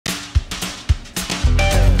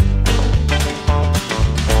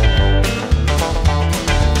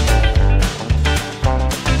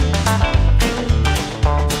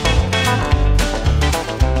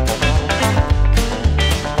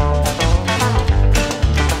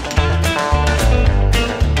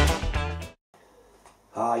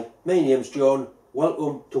My name's John.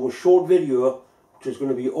 Welcome to a short video which is going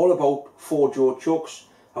to be all about 4-jaw chucks,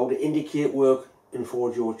 how to indicate work in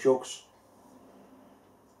 4-jaw chucks.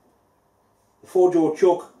 The 4-jaw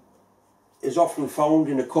chuck is often found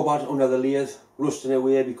in a cupboard under the lathe, rusting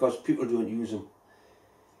away because people don't use them.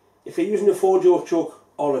 If you're using a 4-jaw chuck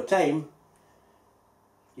all the time,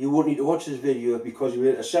 you won't need to watch this video because you'll be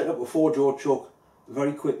able to set up a 4-jaw chuck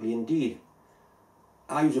very quickly indeed.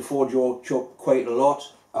 I use a 4-jaw chuck quite a lot.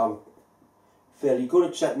 I'm fairly good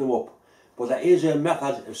at setting them up, but there is a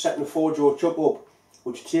method of setting a 4-jaw chuck up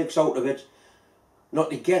which takes out of it not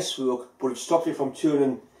the guesswork, but it stops you from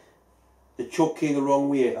turning the chuck key the wrong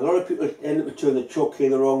way. A lot of people end up turning the chuck key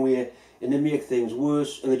the wrong way and they make things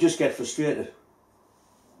worse and they just get frustrated.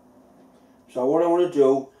 So what I want to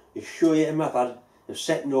do is show you a method of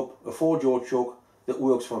setting up a 4-jaw chuck that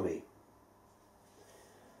works for me.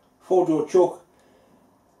 4-jaw chuck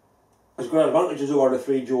has got advantages over a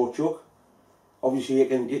 3-jaw chuck. Obviously you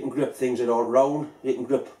can grip things that aren't round, you can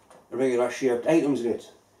grip regular shaped items in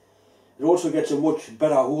it. It also gets a much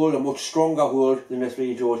better hold, a much stronger hold than a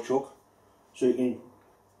 3-jaw chuck, so you can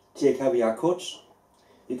take heavier cuts.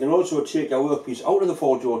 You can also take your workpiece out of the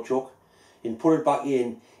 4-jaw chuck and put it back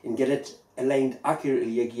in and get it aligned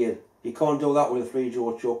accurately again. You can't do that with a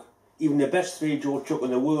 3-jaw chuck. Even the best 3-jaw chuck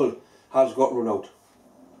in the world has got run out.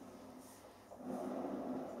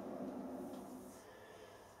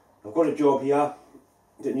 I've got a job here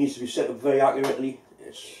that needs to be set up very accurately.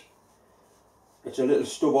 It's a little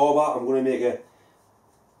stub arbor. I'm going to make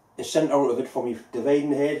a centre out of it for my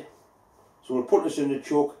dividing head. So we'll put this in the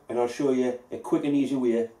chuck and I'll show you a quick and easy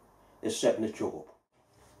way of setting the chuck up.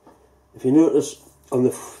 If you notice on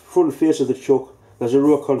the front face of the chuck there's a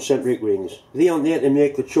row of concentric rings. They aren't there to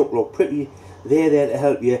make the chuck look pretty, they're there to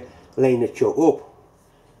help you line the chuck up.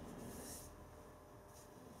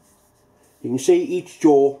 You can see each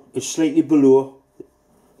jaw is slightly below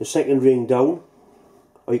the second ring down,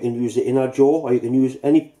 or you can use the inner jaw, or you can use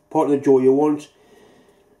any part of the jaw you want.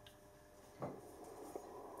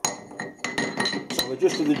 So I've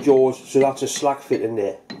adjusted the jaws so that's a slack fit in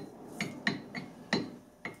there.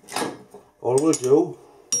 All we'll do,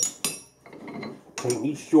 tighten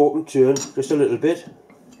each jaw up and turn just a little bit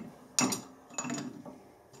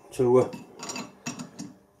until we're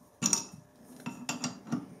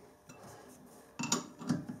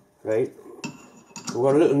right. We've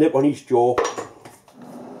got a little nip on each jaw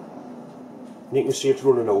and you can see it's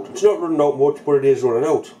running out. It's not running out much, but it is running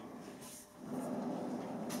out.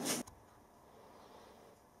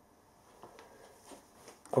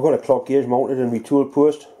 I've got a clock gauge mounted in my tool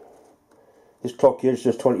post. This clock gauge is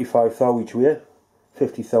just 25 thou each way,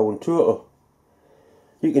 50 thou in total.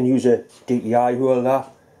 You can use a DTI holder.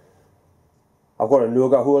 I've got a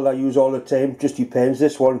Noga holder I use all the time, just depends.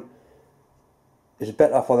 This one is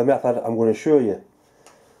better for the method I'm going to show you.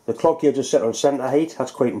 The clock gauge is set on centre height,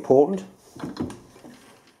 that's quite important.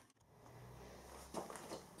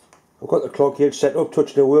 I've got the clock gauge set up,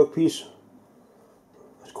 touching the workpiece.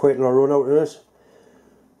 There's quite a lot of run out in this.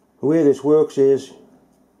 The way this works is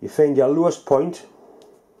you find your lowest point,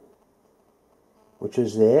 which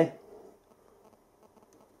is there.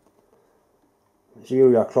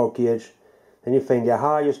 Zero your clock gauge. Then you find your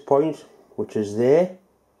highest point, which is there,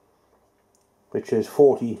 which is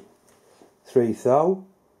 43 thou.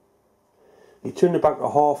 You turn it back to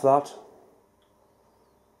half that,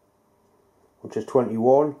 which is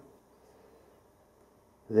 21,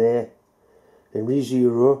 there, then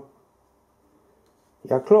re-zero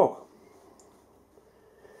your clock.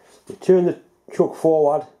 You turn the chuck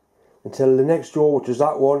forward until the next jaw, which is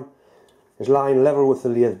that one, is lying level with the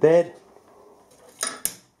lathe bed.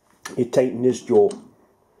 You tighten this jaw.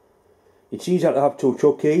 It's easier to have 2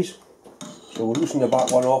 chuck keys, so we'll loosen the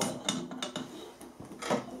back one off.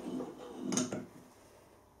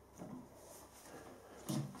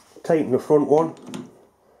 Tighten the front one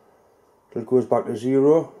till it goes back to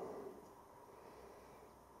 0,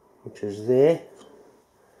 which is there.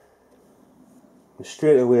 And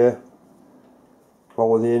straight away we're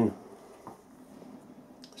within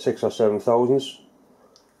 6 or 7 thousandths.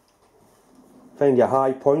 Find your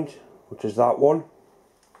high point, which is that one.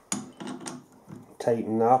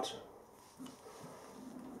 Tighten that.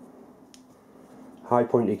 High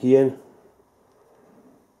point again,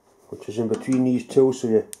 which is in between these two, so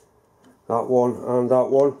you that one and that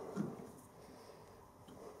one.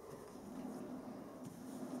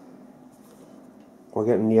 We're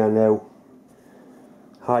getting near now.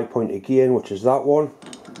 High point again, which is that one.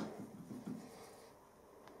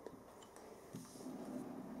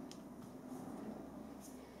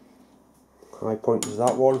 High point is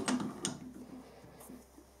that one.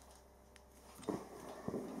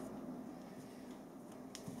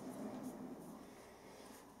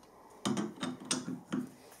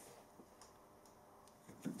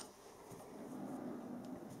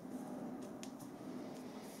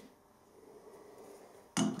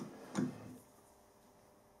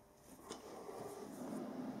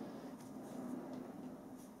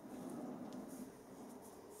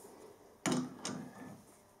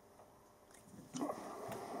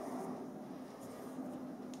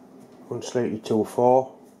 One slightly too far.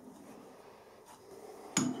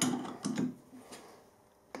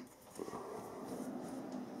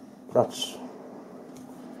 That's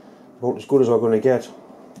about as good as I'm going to get.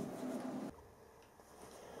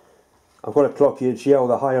 I've got a clock gauge here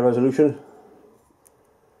with a higher resolution.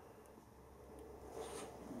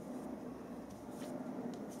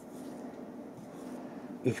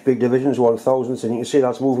 Each big division is 1/1000, and you can see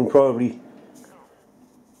that's moving probably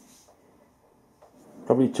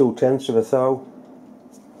 2/10 of a thou.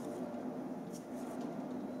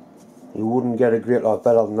 You wouldn't get a great lot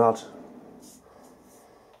better than that.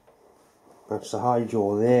 That's the high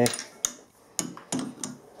jaw there.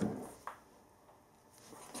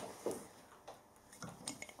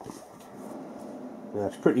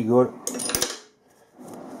 That's pretty good.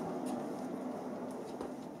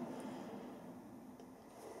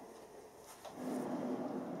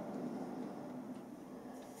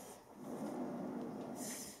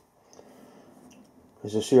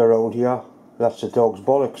 As you see around here, that's the dog's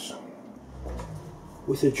bollocks.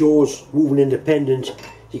 With the jaws moving independent,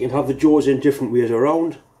 you can have the jaws in different ways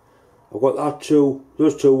around. I've got that two,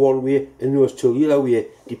 those two one way and those two the other way,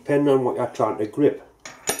 depending on what you're trying to grip.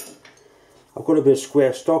 I've got a bit of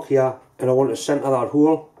square stock here and I want to centre that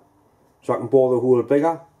hole so I can bore the hole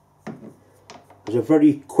bigger. There's a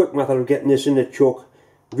very quick method of getting this in the chuck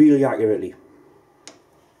really accurately.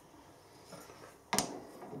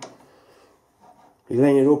 You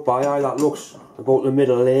line it up by eye, that looks about the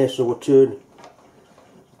middle there, so we'll turn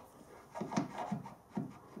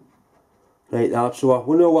like that, so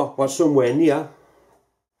we know we're somewhere near.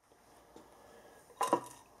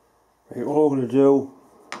 Right, all we're going to do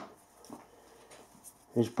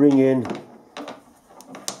is bring in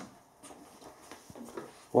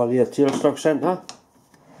the tailstock centre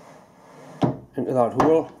into that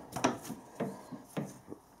hole.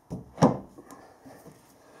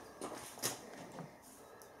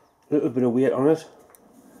 A little bit of weight on it.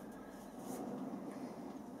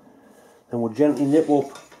 Then we'll gently nip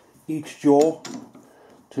up each jaw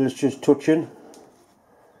till it's just touching.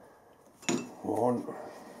 1,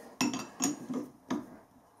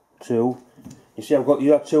 2. You see I've got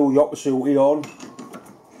the other two the opposite way on.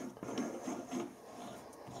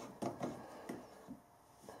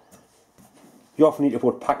 You often need to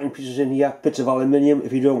put packing pieces in here, bits of aluminium,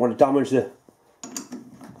 if you don't want to damage the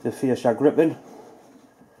face you're gripping.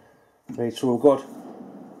 Right, so we've got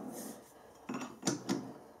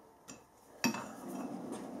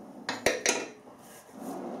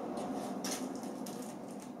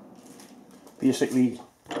basically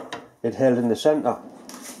it held in the centre.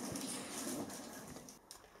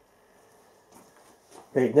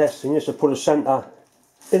 Right, next thing is to put a centre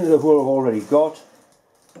into the hole I've already got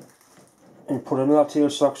and put another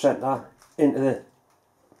tailstock centre into the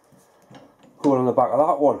hole on the back of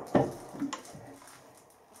that one.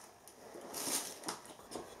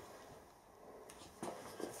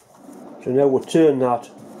 So now we'll turn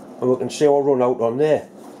that and we can see I'll run out on there.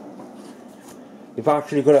 I've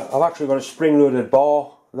actually got a spring loaded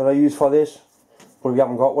bar that I use for this, but if you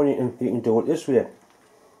haven't got one you can do it this way.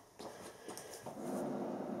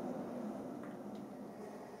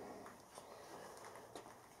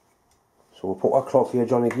 So we'll put our clock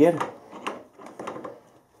gauge on again.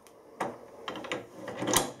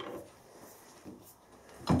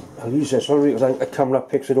 I'll use this one because I think the camera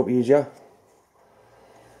picks it up easier.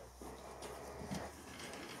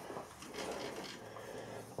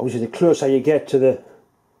 Obviously the closer you get to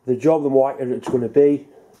the job, the more accurate it's going to be,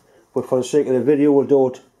 but for the sake of the video we'll do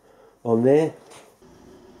it on there.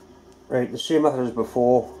 Right, the same method as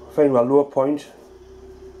before. Find our lower point,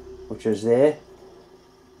 which is there.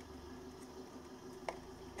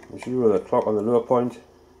 Zero the clock on the lower point.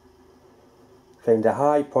 Find a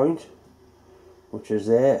high point, which is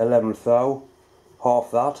there, 11th thou, half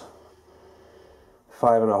that,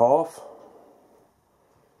 5.5.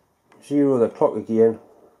 Zero the clock again.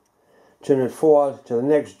 Turn it forward to the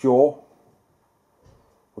next jaw,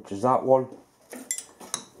 which is that one.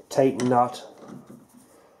 Tighten that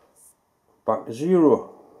back to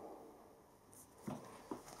 0.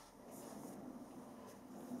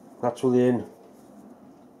 That's within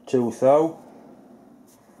 2 thou.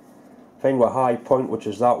 Find our high point, which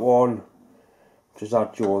is that one, which is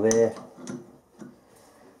that jaw there.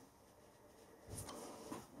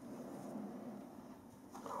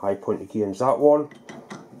 High point again is that one.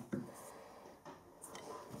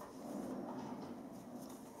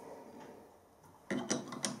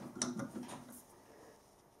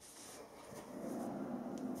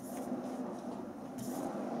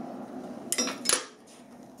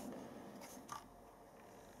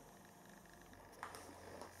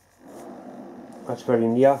 That's very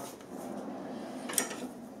near.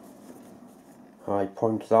 I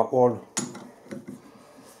point that one.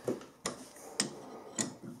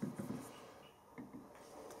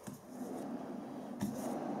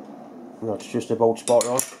 And that's just about spot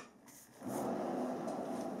on.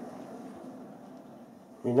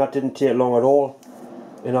 I mean, that didn't take long at all,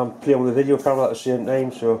 and I'm playing with the video camera at the same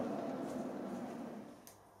time, so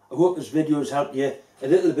I hope this video has helped you a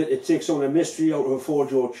little bit to take some of the mystery out of a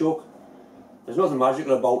 4-jaw chuck. There's nothing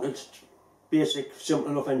magical about it. It's basic,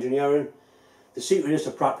 simple enough engineering. The secret is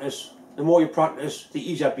to practice. The more you practice, the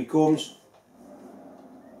easier it becomes.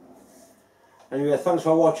 Anyway, thanks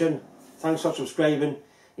for watching, thanks for subscribing,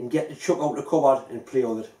 and get the chuck out the cupboard and play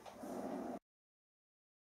with it.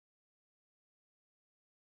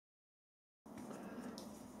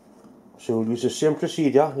 So we'll use the same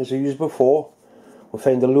procedure as I used before. We'll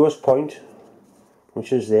find the lowest point,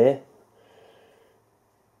 which is there.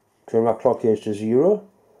 Turn our clock gauge to 0.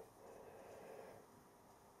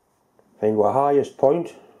 Find our highest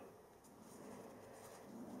point.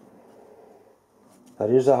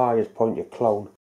 That is the highest point, you clown.